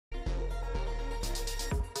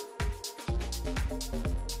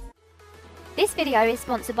This video is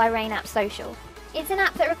sponsored by Rain App Social. It's an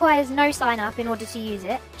app that requires no sign up in order to use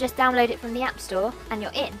it, just download it from the App Store and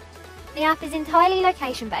you're in. The app is entirely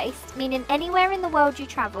location based, meaning anywhere in the world you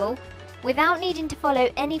travel, without needing to follow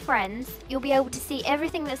any friends, you'll be able to see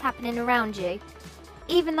everything that's happening around you,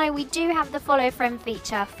 even though we do have the follow friend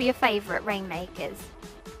feature for your favourite rainmakers.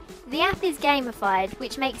 The app is gamified,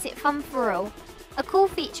 which makes it fun for all. A cool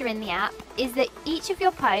feature in the app is that each of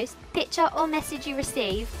your posts, picture or message you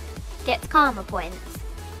receive gets karma points.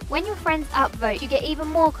 When your friends upvote, you get even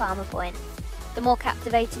more karma points. The more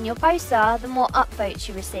captivating your posts are, the more upvotes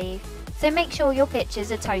you receive. So make sure your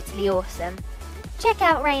pictures are totally awesome. Check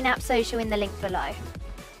out Rain App Social in the link below.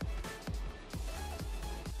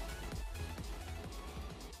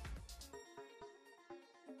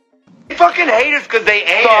 They fucking hate us because they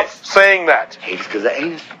ain't us. Stop saying that. Hate us because they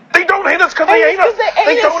ain't us. They don't hate us because they ain't us.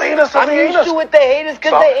 They don't hate us because they ain't us. I'm used to it. They hate us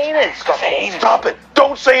because they ain't us. Stop it.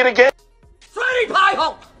 Don't say it again. Freddy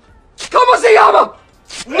Pie-Ho! ¿Cómo se llama?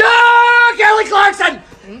 No! Kelly Clarkson!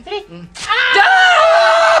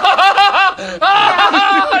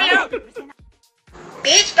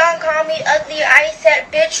 Bitch, don't call me ugly. I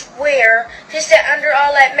said bitch where? She said under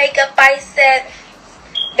all that makeup. I said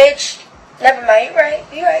bitch. Never mind.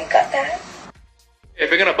 You right. Got that. If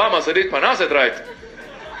you're gonna bomb us, I did pronounce it right.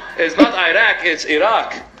 It's not Iraq, it's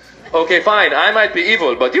Iraq. Okay, fine. I might be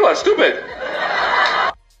evil, but you are stupid.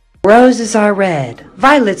 Roses are red,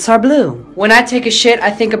 violets are blue. When I take a shit,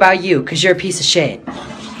 I think about you, cause you're a piece of shit.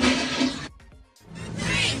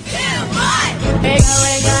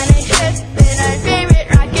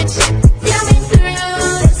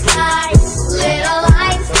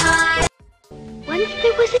 Once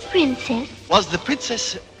there was a princess. Was the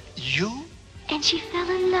princess you? And she fell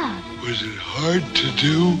in love. Was it hard to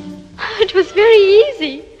do? It was very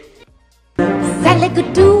easy.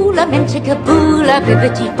 Salagadoola, menchikaboola,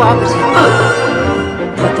 bibbidi bobbidi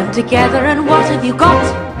boo. Put them together and what have you got?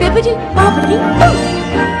 Bibbidi bobbidi boo.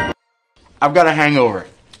 I've got a hangover.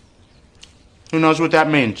 Who knows what that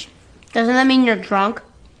means? Doesn't that mean you're drunk?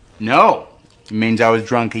 No, it means I was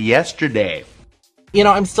drunk yesterday. You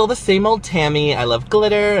know, I'm still the same old Tammy. I love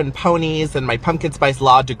glitter and ponies and my pumpkin spice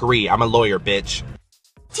law degree. I'm a lawyer, bitch.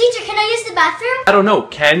 Teacher, can I use the bathroom? I don't know,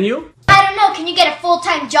 can you? I don't know, can you get a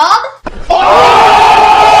full-time job?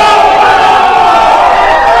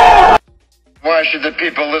 Why should the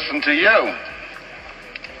people listen to you?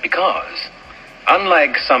 Because,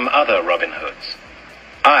 unlike some other Robin Hoods,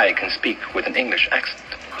 I can speak with an English accent.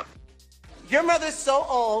 Your mother's so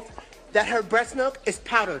old that her breast milk is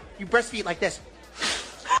powdered. You breastfeed like this.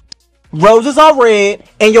 Roses are red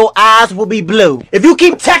and your eyes will be blue. If you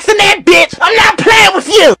keep texting that bitch, I'm not playing with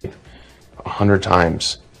you! 100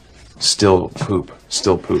 times. Still poop.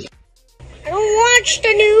 Still poop. I don't watch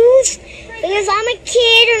the news because I'm a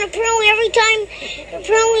kid, and apparently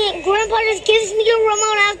Grandpa just gives me a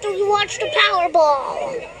remote after we watch the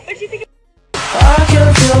Powerball. I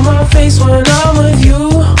can feel my face when I'm with you,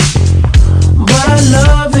 but I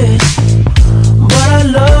love it.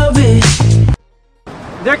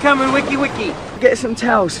 They're coming, wiki. Get some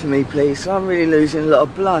towels for me, please. I'm really losing a lot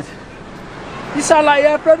of blood. You sound like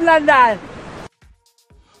you're from London.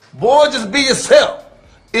 Boy, just be yourself.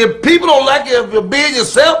 If people don't like you if you're being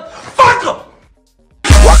yourself, fuck them!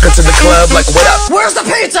 Walk into the club like, what up? Where's the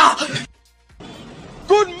pizza?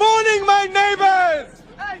 Good morning, my neighbors!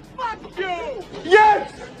 Hey, fuck you!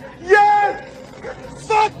 Yes!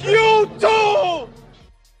 Fuck you too!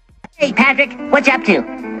 Hey, Patrick, what you up to?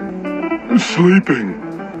 I'm sleeping.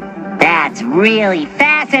 That's really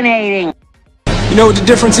fascinating. You know what the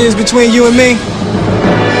difference is between you and me?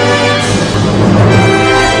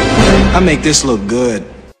 I make this look good.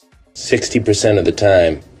 60% of the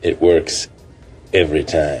time, it works every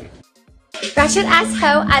time. Ratchet ass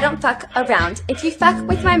hoe, I don't fuck around. If you fuck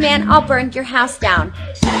with my man, I'll burn your house down.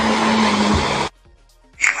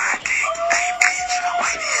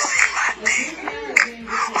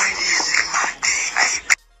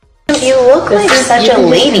 You look like such a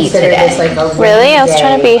lady today. Really? I was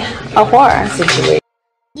trying to be a whore.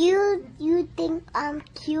 You think I'm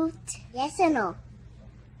cute? Yes or no?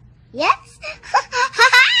 Yes?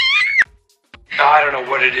 I don't know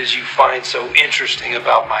what it is you find so interesting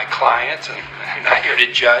about my client, and I'm not here to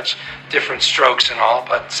judge different strokes and all,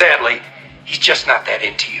 but sadly, he's just not that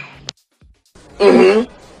into you.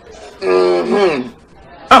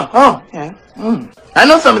 Yeah. I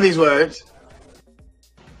know some of these words.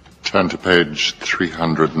 Turn to page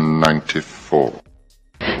 394.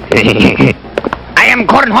 I am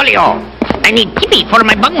Cornholio. I need pee for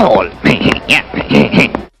my bunghole. Yeah.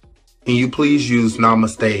 Can you please use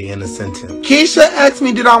namaste in a sentence? Keisha asked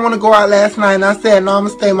me did I want to go out last night, and I said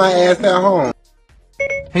namaste my ass at home.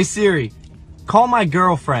 Hey Siri, call my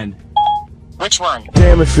girlfriend. Which one?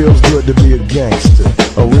 Damn, it feels good to be a gangster.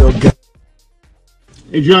 A real gangster.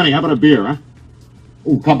 Hey Johnny, how about a beer, huh?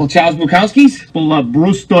 Ooh, couple Charles Bukowskis, couple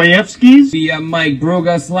Bruce Dostoevskis, the Mike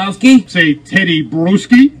Brogoslowski, say Teddy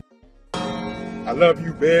Bruschi. I love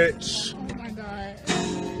you, bitch. Oh my God.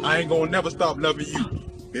 I ain't gonna never stop loving you,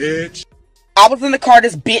 bitch. I was in the car,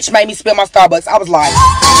 this bitch made me spill my Starbucks. I was like,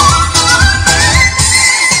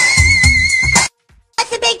 What's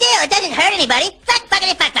the big deal? It doesn't hurt anybody. Fuck,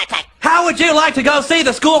 fuckity, fuck, fuck, fuck. How would you like to go see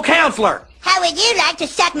the school counselor? How would you like to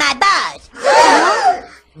suck my balls?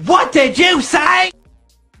 What did you say?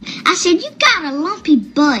 I said, you got a lumpy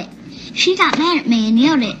butt. She got mad at me and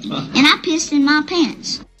yelled at me, and I pissed in my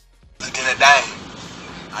pants. Lieutenant Dan,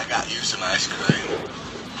 I got you some ice cream.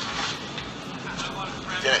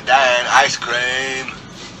 Lieutenant Dan, ice cream.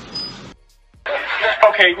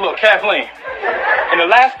 Okay, look, Kathleen. In the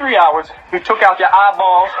last 3 hours, you took out your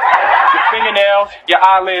eyeballs, your fingernails, your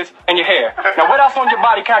eyelids, and your hair. Now, what else on your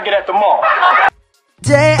body can I get at the mall?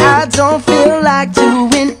 Day I don't feel like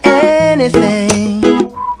doing anything.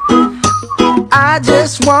 I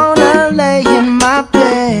just wanna lay in my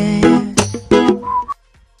bed. You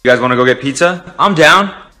guys wanna go get pizza? I'm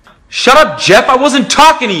down. Shut up, Jeff, I wasn't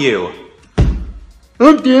talking to you.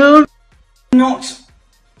 I'm down. Not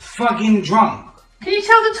fucking drunk. Can you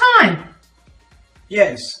tell the time?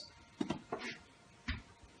 Yes.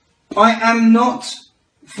 I am not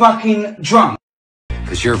fucking drunk.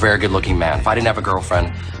 Because you're a very good looking man. If I didn't have a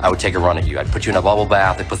girlfriend, I would take a run at you. I'd put you in a bubble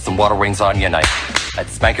bath, I'd put some water wings on you, and I'd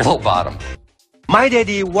spank your little bottom. My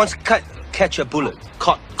daddy once catch a bullet.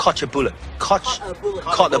 Caught a bullet.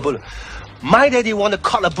 Caught a bullet. My daddy want to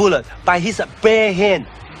caught a bullet by his bare hand.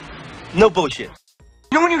 No bullshit.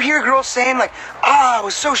 You know when you hear girls saying like, I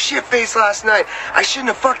was so shit-faced last night, I shouldn't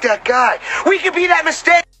have fucked that guy. We could be that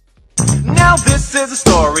mistake. Now this is a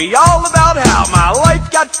story all about how my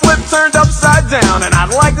life got flipped, turned upside down. And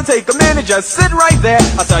I'd like to take a minute, just sit right there.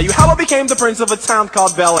 I'll tell you how I became the prince of a town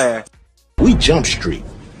called Bel Air. We Jump Street,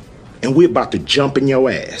 and we're about to jump in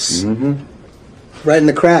your ass. right in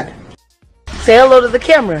the crack. Say hello to the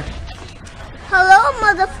camera. Hello,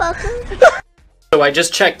 motherfucker. So I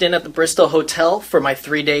just checked in at the Bristol Hotel for my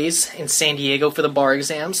 3 days in San Diego for the bar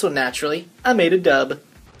exam, so naturally, I made a dub.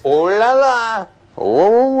 Oh la la,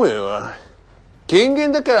 oh, king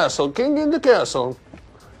in the castle, king in the castle.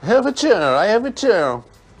 Have a chair, I have a chair.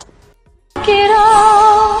 Fuck it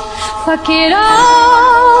all, fuck it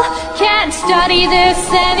all. Can't study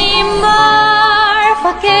this anymore.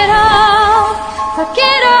 Fuck it all, fuck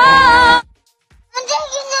it all. I'm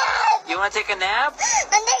taking a nap. You want to take a nap?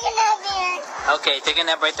 I'm taking a nap here. Okay, take a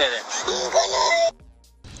nap right there then.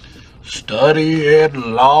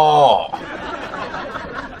 Studying law.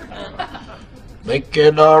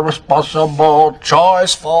 Making a responsible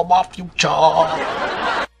choice for my future.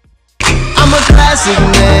 I'm a classic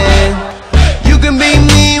man. You can be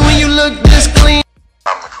me when you look this clean.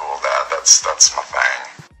 I'm the cool dad, that's my thing.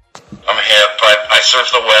 I'm hip, I surf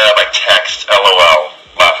the web, I text, LOL,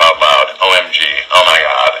 laugh out loud, OMG, oh my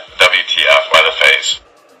god, WTF, why the face?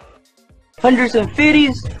 Hundreds and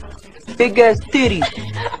fifties, big ass titties.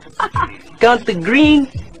 Count the green,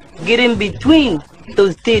 get in between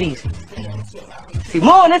those titties.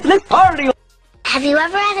 Simone, let's party. Have you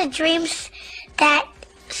ever had a dream that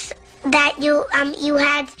you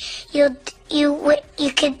would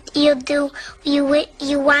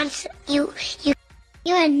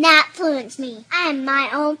not influence me. I am my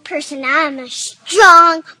own person. I am a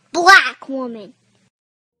strong black woman.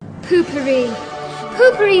 Poopery.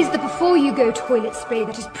 Poopery is the before you go toilet spray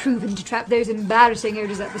that is proven to trap those embarrassing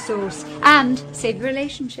odors at the source and save your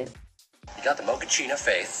relationship. You got the mochaccino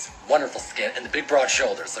face, wonderful skin, and the big broad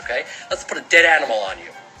shoulders, okay? Let's put a dead animal on you.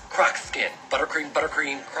 Croc skin, buttercream,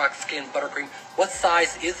 croc skin, buttercream. What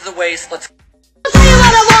size is the waist? Let's... I'll tell you what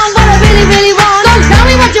I want, what I really, really want. Don't tell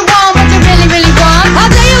me what you want, what you really, really want. I'll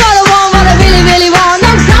tell you what I want, what I really, really want.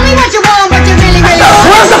 Don't tell me what you want, what you really, really want.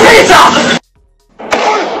 Where's the pizza?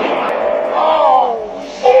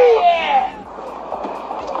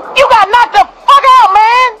 You got knocked the fuck out,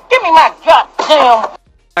 man! Give me my goddamn...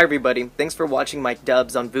 Hi everybody, thanks for watching my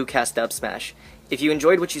dubs on VooCast Dubsmash. If you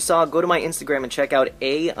enjoyed what you saw, go to my Instagram and check out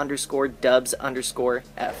a_dubs_f.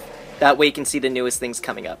 That way you can see the newest things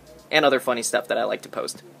coming up, and other funny stuff that I like to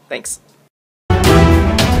post. Thanks.